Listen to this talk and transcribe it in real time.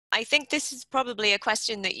I think this is probably a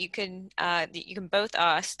question that you can both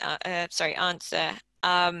answer.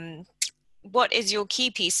 What is your key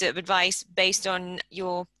piece of advice based on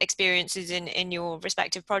your experiences in your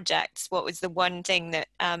respective projects? What was the one thing that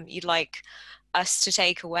you'd like us to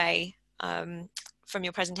take away from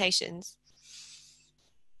your presentations?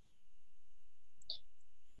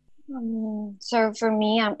 So for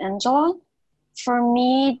me, I'm Angela. For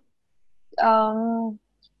me,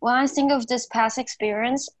 when I think of this past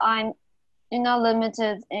experience, I'm not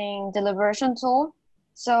limited in deliberation tool.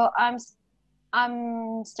 So I'm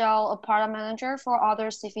still a product manager for other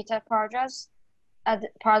TICTeC products at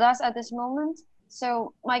this moment.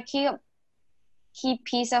 So my key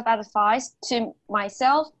piece of advice to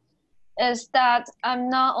myself is that I'm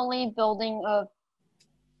not only building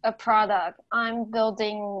a product, I'm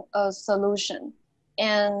building a solution.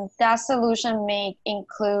 And that solution may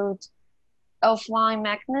include offline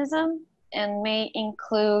mechanism and may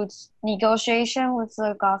include negotiation with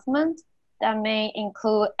the government, that may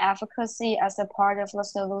include advocacy as a part of the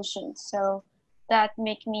solution. So that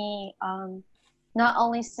make me not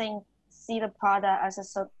only see the product as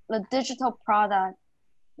the digital product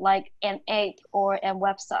like an app or a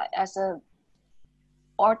website as a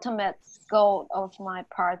ultimate goal of my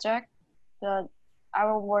project, but I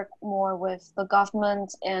will work more with the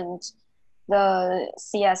government and the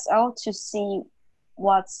CSO to see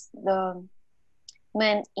what's the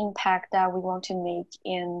main impact that we want to make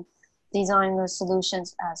in designing the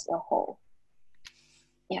solutions as a whole.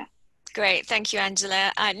 Yeah. Great, thank you,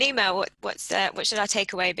 Angela. Neema, what should our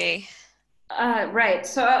takeaway be? Right.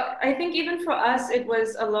 So I think even for us, it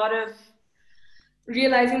was a lot of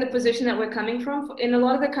realizing the position that we're coming from. In a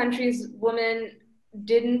lot of the countries, women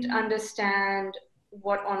didn't understand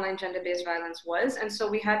what online gender-based violence was. And so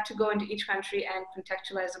we had to go into each country and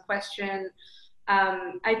contextualize the question.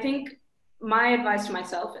 I think my advice to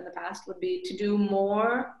myself in the past would be to do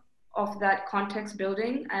more of that context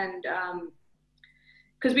building, and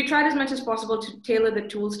because we tried as much as possible to tailor the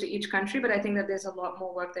tools to each country, but I think that there's a lot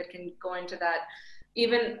more work that can go into that.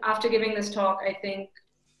 Even after giving this talk, I think,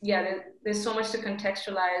 yeah, there's so much to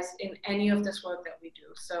contextualize in any of this work that we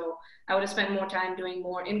do. So I would have spent more time doing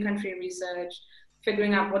more in-country research,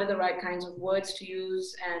 figuring out what are the right kinds of words to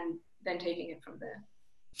use, and then taking it from there.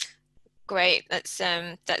 Great, that's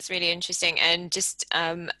really interesting. And just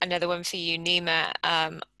another one for you, Neema.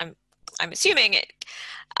 I'm assuming it.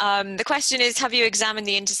 The question is, have you examined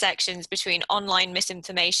the intersections between online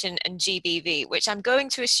misinformation and GBV, which I'm going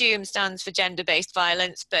to assume stands for gender-based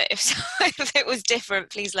violence, but if it was different,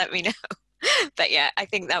 please let me know. But yeah, I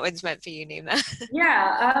think that one's meant for you, Neema.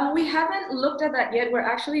 Yeah, we haven't looked at that yet. We're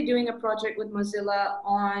actually doing a project with Mozilla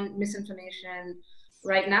on misinformation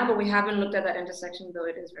right now, but we haven't looked at that intersection, though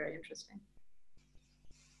it is very interesting.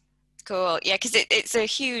 Cool. Yeah, because it's a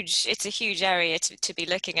huge area to be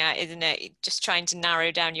looking at, isn't it? Just trying to narrow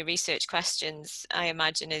down your research questions, I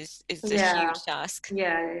imagine, is a huge task.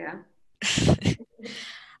 Yeah.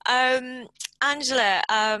 Angela,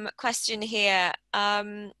 question here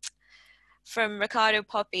from Ricardo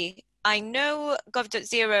Poppy. I know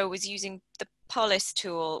Gov.0 was using the Polis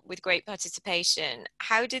tool with great participation.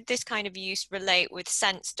 How did this kind of use relate with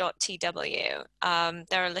sense.tw?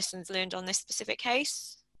 There are lessons learned on this specific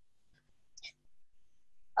case?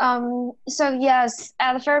 So yes,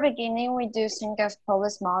 at the very beginning, we do think of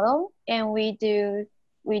Polis model, and we do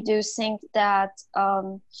think that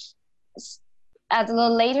at the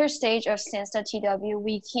later stage of sense.tw,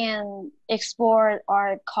 we can export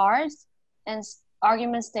our cards and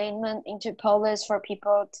argument statement into Polis for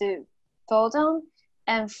people to vote on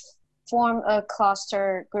and form a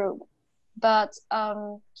cluster group. But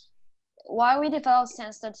why we develop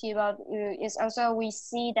sense.tw is also we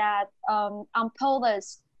see that on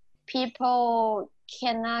Polis, people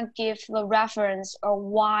cannot give the reference or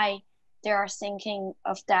why they are thinking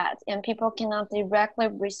of that, and people cannot directly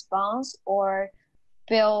respond or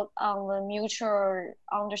build on the mutual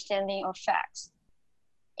understanding of facts.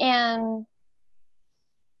 And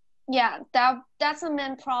yeah, that's the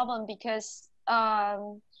main problem, because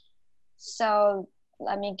so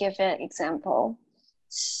let me give an example.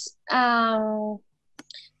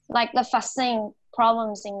 Like the vaccine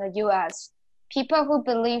problems in the US, people who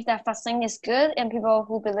believe that vaccine is good and people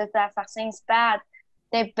who believe that vaccine is bad,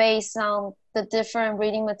 they base on the different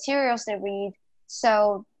reading materials they read.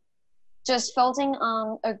 So just voting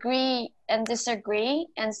on agree and disagree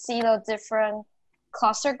and see the different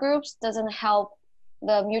cluster groups doesn't help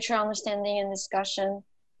the mutual understanding and discussion.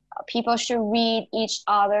 People should read each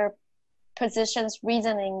other positions,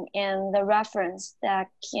 reasoning, and the reference that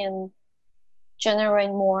can generate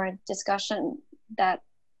more discussion.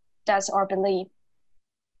 That's our belief.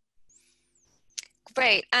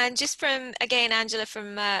 Great. And just from, again, Angela,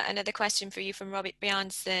 from another question for you from Robert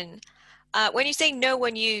Bjarnson. When you say no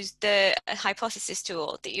one used the hypothesis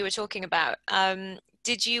tool that you were talking about,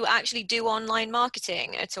 did you actually do online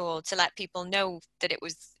marketing at all to let people know that it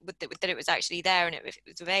was actually there and it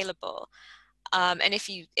was available? And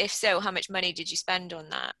if so, how much money did you spend on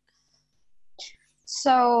that?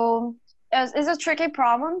 So it's a tricky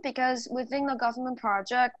problem because within the government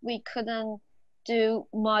project, we couldn't do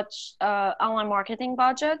much online marketing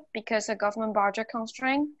budget because of government budget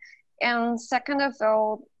constraint. And second of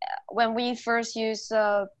all, when we first use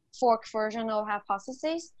the fork version of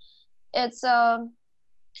hypotheses, it's a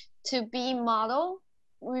to be model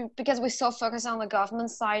because we so focus on the government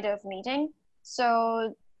side of meeting.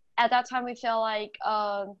 So at that time, we feel like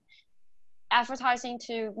advertising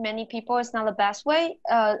to many people is not the best way.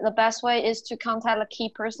 The best way is to contact a key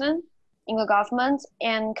person in the government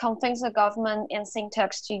and convince the government and think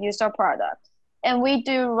tanks to use our product. And we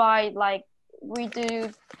do write like we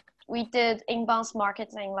did inbound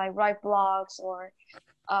marketing like write blogs or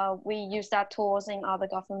we use that tools in other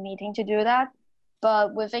government meeting to do that.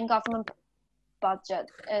 But within government budget,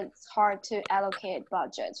 it's hard to allocate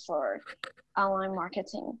budgets for online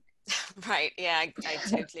marketing. Right, yeah, I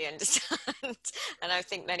totally understand. And I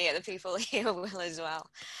think many other people here will as well.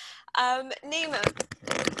 Neema,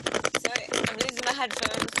 sorry, I'm losing my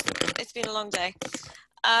headphones. It's been a long day.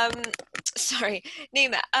 Um, sorry,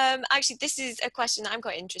 Neema, actually, this is a question that I'm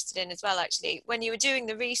quite interested in as well, actually. When you were doing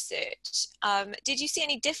the research, did you see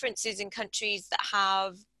any differences in countries that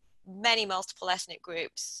have many multiple ethnic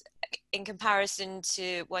groups in comparison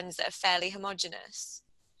to ones that are fairly homogenous?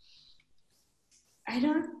 I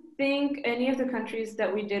don't think any of the countries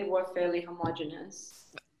that we did were fairly homogenous.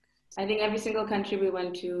 I think every single country we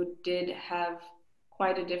went to did have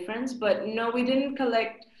quite a difference, but no, we didn't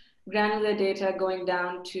collect granular data going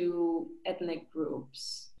down to ethnic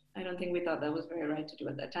groups. I don't think we thought that was very right to do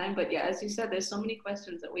at that time. But yeah, as you said, there's so many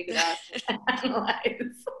questions that we could ask and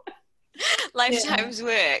analyze. Lifetime's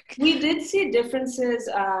work. We did see differences.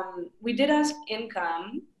 We did ask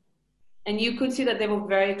income, and you could see that there were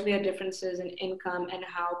very clear differences in income and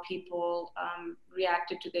how people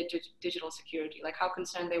reacted to their digital security, like how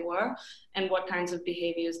concerned they were and what kinds of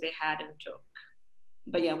behaviors they had and took.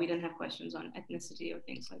 But yeah, we didn't have questions on ethnicity or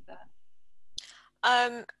things like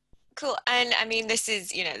that. Cool. And I mean, this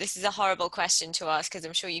is a horrible question to ask because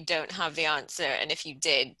I'm sure you don't have the answer. And if you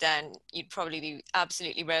did, then you'd probably be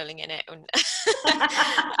absolutely rolling in it.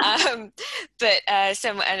 But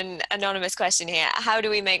an anonymous question here. How do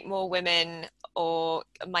we make more women or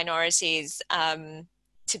minorities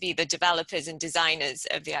to be the developers and designers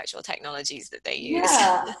of the actual technologies that they use?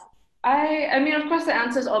 Yeah. I mean, of course, the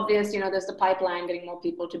answer is obvious. There's the pipeline, getting more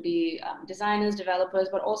people to be designers, developers,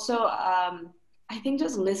 but also I think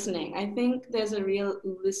just listening. I think there's a real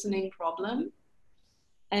listening problem.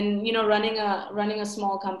 And running a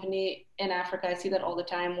small company in Africa, I see that all the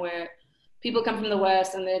time where people come from the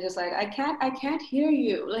West and they're just like, I can't hear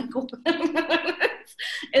you. Like,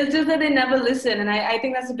 it's just that they never listen. And I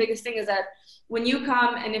think that's the biggest thing is that when you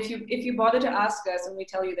come and if you bother to ask us and we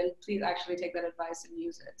tell you, then please actually take that advice and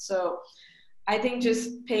use it. So I think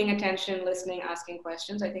just paying attention, listening, asking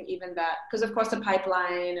questions, I think even that, because of course the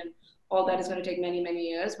pipeline and all that is going to take many, many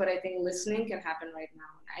years, but I think listening can happen right now.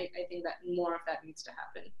 I think that more of that needs to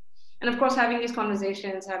happen. And of course, having these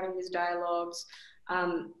conversations, having these dialogues,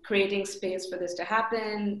 creating space for this to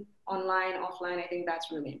happen, online, offline, I think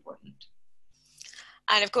that's really important.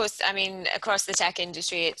 And of course, I mean, across the tech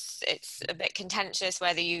industry, it's a bit contentious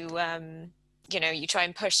whether you try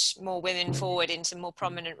and push more women forward into more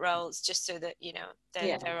prominent roles, just so that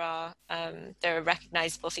there are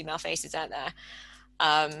recognizable female faces out there.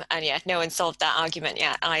 And yeah, no one solved that argument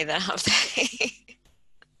yet either, have they?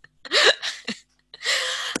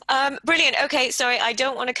 Brilliant. Okay, sorry, I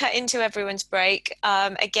don't want to cut into everyone's break.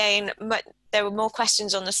 Again, there were more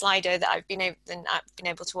questions on the Slido that I've been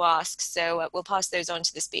able to ask, so we'll pass those on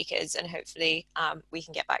to the speakers, and hopefully we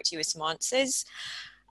can get back to you with some answers.